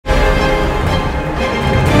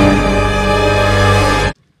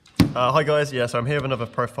Hi guys, yeah, so I'm here with another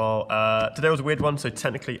profile. Today was a weird one, so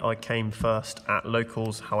technically I came first at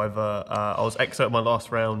locals, however, I was exo at my last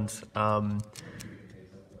round.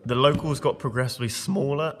 The locals got progressively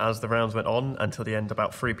smaller as the rounds went on until the end.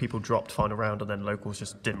 About 3 people dropped final round and then locals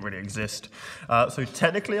just didn't really exist. So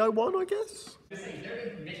technically I won, I guess?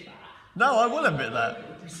 No, I will admit that.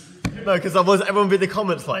 No, because everyone would be in the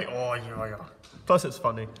comments like, oh, yeah. Plus it's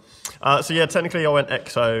funny. So yeah, technically I went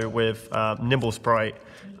exo with Nimble, Spright.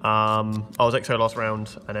 I was exo last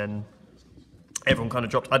round and then everyone kind of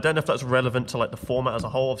dropped. I don't know if that's relevant to like the format as a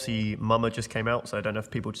whole. Obviously Mama just came out, so I don't know if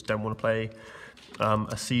people just don't want to play a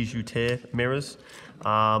Yugioh tier mirrors.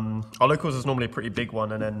 Our locals is normally a pretty big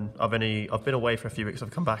one, and then I've been away for a few weeks. I've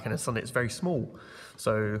come back and suddenly it's very small.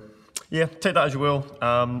 So yeah, take that as you will.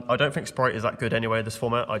 I don't think Spright is that good anyway, this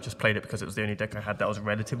format. I just played it because it was the only deck I had that was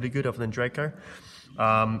relatively good other than Draco.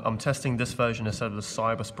 I'm testing this version instead of the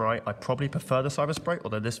Cyber Spright. I probably prefer the Cyber Spright,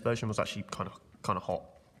 although this version was actually kind of hot.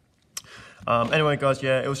 Anyway guys,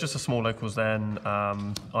 yeah, it was just a small locals then.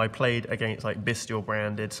 I played against like Bestial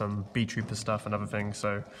branded, some B-Trooper stuff and other things,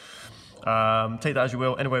 so take that as you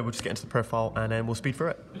will. Anyway, we'll just get into the profile and then we'll speed through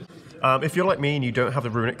it. If you're like me and you don't have the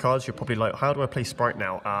Runic cards, you're probably like, how do I play Spright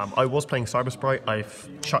now? I was playing Cyber Spright. I've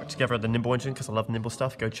chucked together the Nimble engine because I love Nimble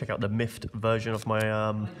stuff. Go check out the Miffed version of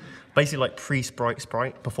my, basically like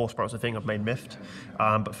pre-Spright, before Spright was a thing, I've made Miffed.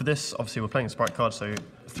 But for this, obviously we're playing a Spright card, so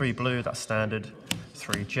 3 blue, that's standard.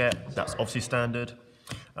 3 jet, that's obviously standard.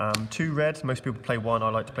 2 red, most people play 1, I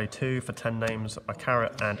like to play 2 for 10 names, a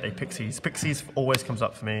carrot and a pixies. Pixies always comes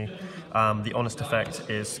up for me. The honest effect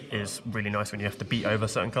is really nice when you have to beat over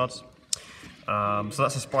certain cards. So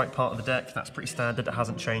that's the Spright part of the deck, that's pretty standard, it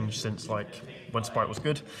hasn't changed since like when Spright was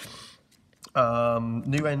good.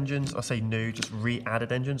 New engines, I say new, just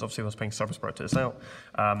re-added engines. Obviously I was playing Cyber Spright to this out.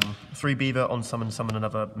 3 beaver on summon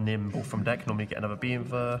another Nimble from deck, normally get another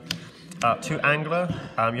beaver. 2 angler,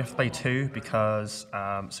 you have to play 2 because,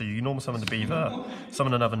 so you normal summon the beaver,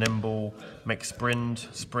 summon another Nimble, make sprint,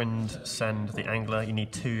 send the angler. You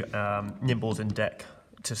need 2 Nimbles in deck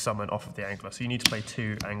to summon off of the angler, so you need to play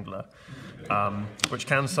 2 angler, which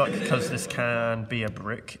can suck because this can be a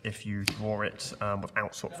brick if you draw it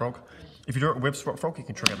without Swap Frog. If you draw it with Swap Frog, you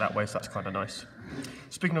can trigger it that way, so that's kind of nice.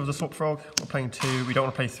 Speaking of the Swap Frog, we're playing 2. We don't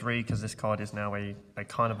want to play 3 because this card is now a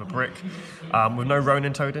kind of a brick. With no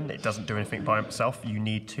Ronin Totem, it doesn't do anything by itself. You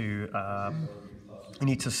need to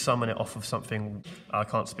summon it off of something, I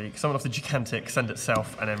can't speak, summon off the Gigantic, send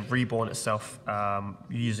itself, and then reborn itself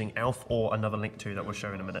using Elf or another Link 2 that we'll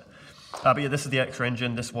show in a minute. But yeah, this is the extra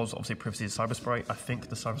engine. This was obviously previously the Cyber Spright. I think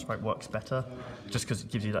the Cyber Spright works better, just because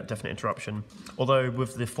it gives you that definite interruption. Although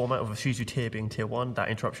with the format of a Yugioh tier being tier 1, that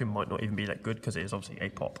interruption might not even be that good, because it is obviously a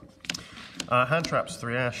pop. Hand traps,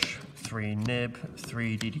 3 Ash, 3 Nib,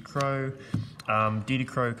 3 DD Crow. DD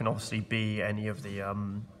Crow can obviously be any of the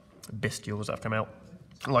Bestials that have come out.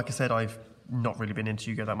 Like I said, I've not really been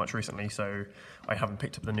into Yugioh that much recently, so I haven't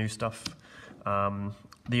picked up the new stuff.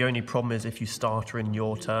 The only problem is if you starter in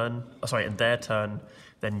your turn, in their turn,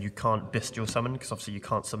 then you can't Bestial summon, because obviously you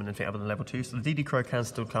can't summon anything other than level 2. So the DD Crow can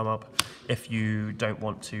still come up if you don't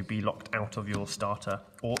want to be locked out of your starter,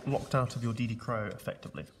 or locked out of your DD Crow,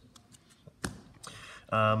 effectively.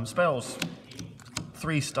 Spells.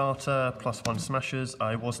 3 starter plus 1 smashers.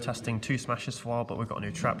 I was testing 2 smashers for a while, but we've got a new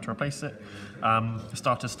trap to replace it.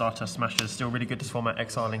 Starter, smashers, still really good this format,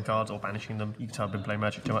 exiling cards or banishing them. You can tell I've been playing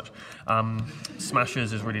Magic too much.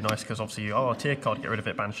 Smashers is really nice because obviously, a tier card, get rid of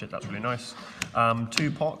it, banish it, that's really nice. 2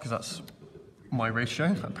 pot, because that's my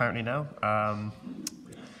ratio, apparently now.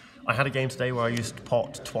 I had a game today where I used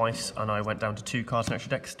pot twice and I went down to 2 cards in extra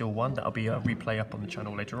deck, still 1. That'll be a replay up on the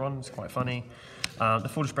channel later on, it's quite funny. The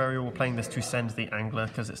Foolish Burial, we're playing this to send the Angler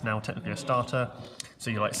because it's now technically a starter.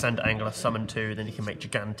 So you like send Angler, summon 2, then you can make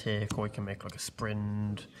Gigantic, or you can make like a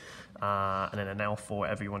Sprint, and then an Elf, or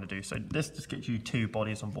whatever you want to do. So this just gets you 2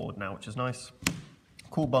 bodies on board now, which is nice.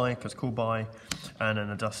 Cool buy, because cool buy, and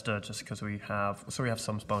then a Duster just because we have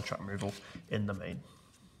some spell trap removal in the main.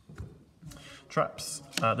 Traps,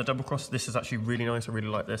 the double cross, this is actually really nice, I really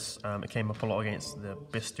like this. It came up a lot against the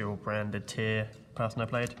Bestial branded tier person I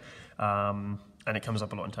played, and it comes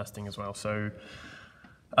up a lot in testing as well. So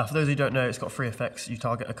for those who don't know, it's got 3 effects. You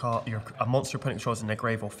target a monster opponent controls in their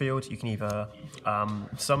grave or field. You can either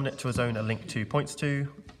summon it to a zone a link 2 points to,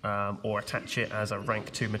 or attach it as a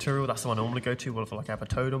rank 2 material. That's the one I normally go to. Well, if I have a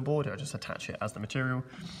Toad on board, I just attach it as the material.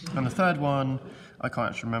 And the third one, I can't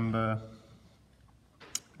actually remember.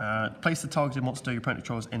 Place the targeted monster your opponent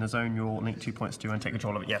controls in a zone you're linked 2 points to and take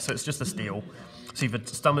control of it. Yeah, so it's just a steal. So either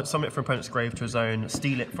summon it from opponent's grave to a zone,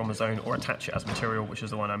 steal it from a zone, or attach it as material, which is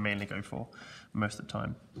the one I mainly go for most of the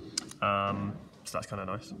time. So that's kind of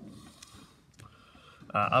nice.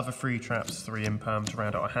 Other 3 traps, 3 imperms to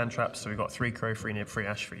round out our hand traps. So we've got 3 crow, 3 nib, 3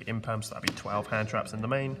 ash, 3 imperms. So that'd be 12 hand traps in the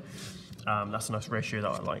main. That's a nice ratio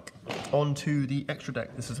that I like. On to the extra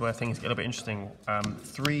deck. This is where things get a little bit interesting.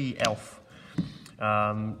 3 elf.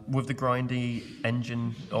 With the grindy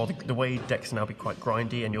engine, or the way decks now be quite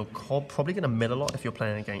grindy, and you're probably going to mill a lot if you're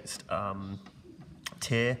playing against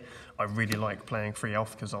tier. I really like playing 3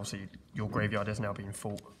 elf because obviously your graveyard is now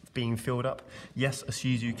being filled up. Yes, as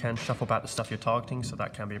soon as you can shuffle back the stuff you're targeting, so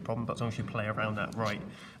that can be a problem, but as long as you play around that right,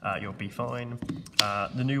 you'll be fine.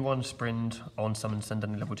 The new one, Sprint, on summon, send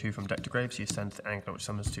any level 2 from deck to grave, so you send the Angler, which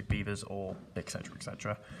summons 2 beavers, or etc,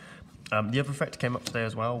 etc. The other effect came up today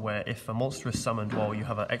as well, where if a monster is summoned while you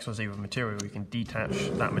have an XYZ with material, you can detach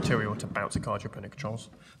that material to bounce a card your opponent controls,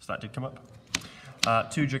 so that did come up.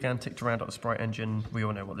 2 Gigantic to round out the Spright engine. We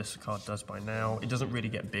all know what this card does by now. It doesn't really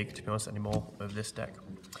get big, to be honest, anymore with this deck.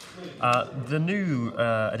 The new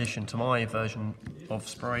addition to my version of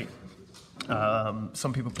Spright,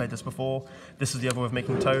 some people played this before. This is the other way of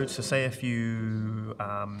making Toad. So say if you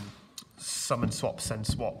summon swap, send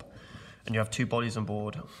swap, and you have 2 bodies on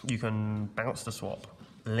board, you can bounce the swap,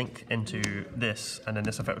 link into this, and then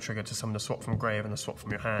this effect will trigger to summon the swap from grave and the swap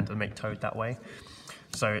from your hand and make Toad that way.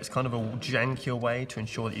 So it's kind of a jankier way to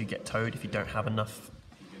ensure that you get Toad if you don't have enough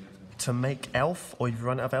to make elf, or if you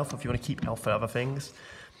run out of elf, or if you want to keep elf for other things.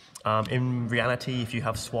 In reality, if you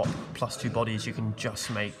have swap plus 2 bodies, you can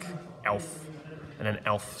just make elf, and then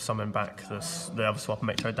elf summon back the other swap and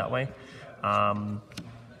make Toad that way.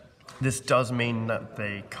 This does mean that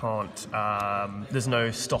they can't, there's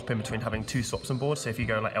no stop in between having 2 swaps on board, so if you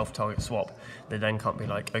go like elf target swap, they then can't be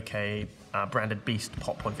like, okay, branded beast,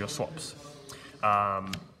 pop one of your swaps.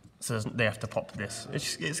 So they have to pop this.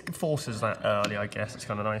 It forces that early, I guess. It's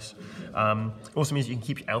kind of nice. Also means you can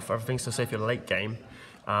keep your elf for everything. So say if you're late game,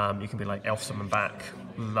 you can be like elf summon back,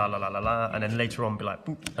 la la la la la, and then later on be like,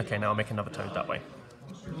 boop, okay, now I'll make another Toad that way.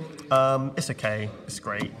 It's okay. It's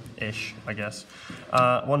great-ish, I guess.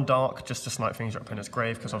 1 dark, just to snipe things your opponent's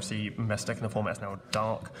grave, because obviously best deck in the format is now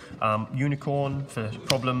dark. Unicorn for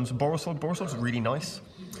problems. Borosword. Borosword's really nice.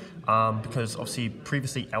 Because obviously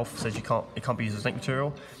previously elf says it can't be used as snake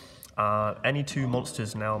material. Any 2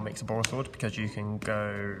 monsters now makes a Borosword, because you can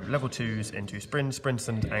go level 2s into Sprint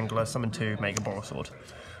and Angler, summon 2, make a Borosword.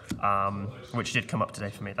 Which did come up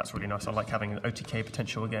today for me. That's really nice. I like having an OTK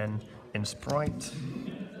potential again in Spright.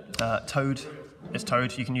 Toad. It's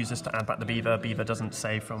Toad. You can use this to add back the Beaver. Beaver doesn't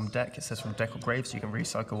say from deck, it says from deck or grave, so you can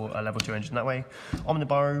recycle a level 2 engine that way.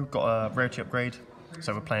 Omnibaro got a rarity upgrade,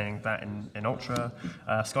 so we're playing that in Ultra.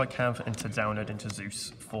 Sky Cav into Download into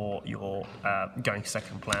Zeus for your going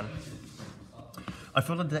second plan. I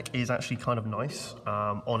feel the deck is actually kind of nice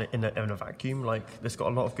in a vacuum. Like, it's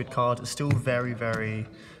got a lot of good cards. It's still very, very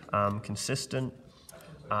consistent.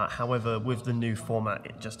 However, with the new format,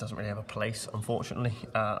 it just doesn't really have a place, unfortunately,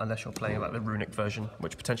 unless you're playing like the Runic version,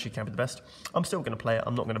 which potentially can be the best. I'm still going to play it.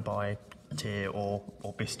 I'm not going to buy Tier or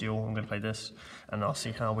Bestial. I'm going to play this, and I'll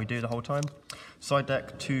see how we do the whole time. Side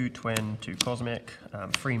deck, 2 Twin, 2 Cosmic,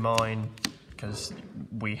 3 Mine, because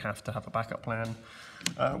we have to have a backup plan.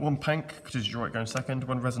 1 Pank, because it's Droid going second.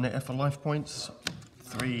 1 Resonator for life points.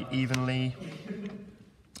 3 Evenly.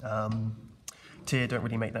 Tier don't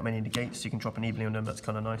really make that many negates, so you can drop an Evenly on them, that's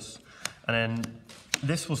kind of nice. And then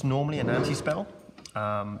this was normally an anti-spell,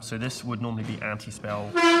 so this would normally be anti-spell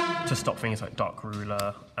to stop things like Dark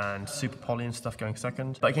Ruler and Super Poly and stuff going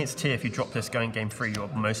second. But against Tier, if you drop this going game 3, you're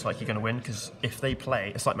most likely going to win, because if they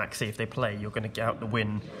play, it's like Maxi, if they play, you're going to get out the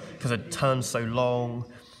win, because it turns so long,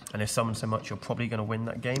 and they summon so much, you're probably going to win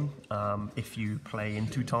that game if you play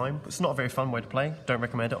into time. It's not a very fun way to play, don't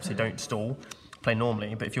recommend it, obviously don't stall. Play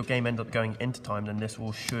normally, but if your game ends up going into time, then this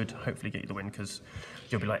should hopefully get you the win, because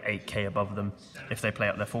you'll be like 8k above them if they play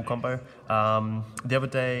out their full combo. The other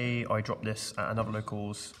day I dropped this at another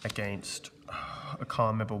locals against, I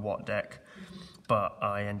can't remember what deck, but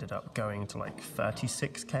I ended up going to like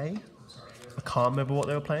 36k. I can't remember what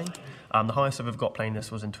they were playing. The highest I've ever got playing this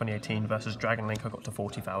was in 2018 versus Dragon Link. I got to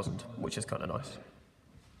 40,000, which is kind of nice.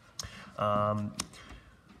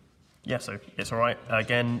 Yeah, so it's alright.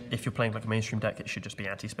 Again, if you're playing like a mainstream deck, it should just be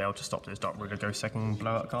anti-spell to stop those Dark Ruler go second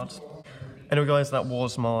blowout cards. Anyway guys, that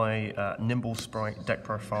was my Nimble Spright deck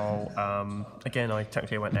profile. Again, I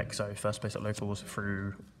technically went EXO, first place at locals,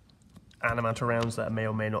 through an amount of rounds that may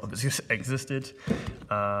or may not have existed.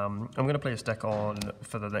 I'm going to play this deck on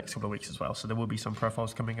for the next couple of weeks as well, so there will be some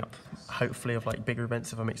profiles coming up, hopefully of like bigger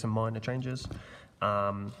events if I make some minor changes.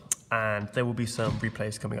 And there will be some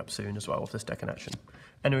replays coming up soon as well of this deck in action.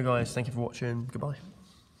 Anyway guys, thank you for watching, goodbye.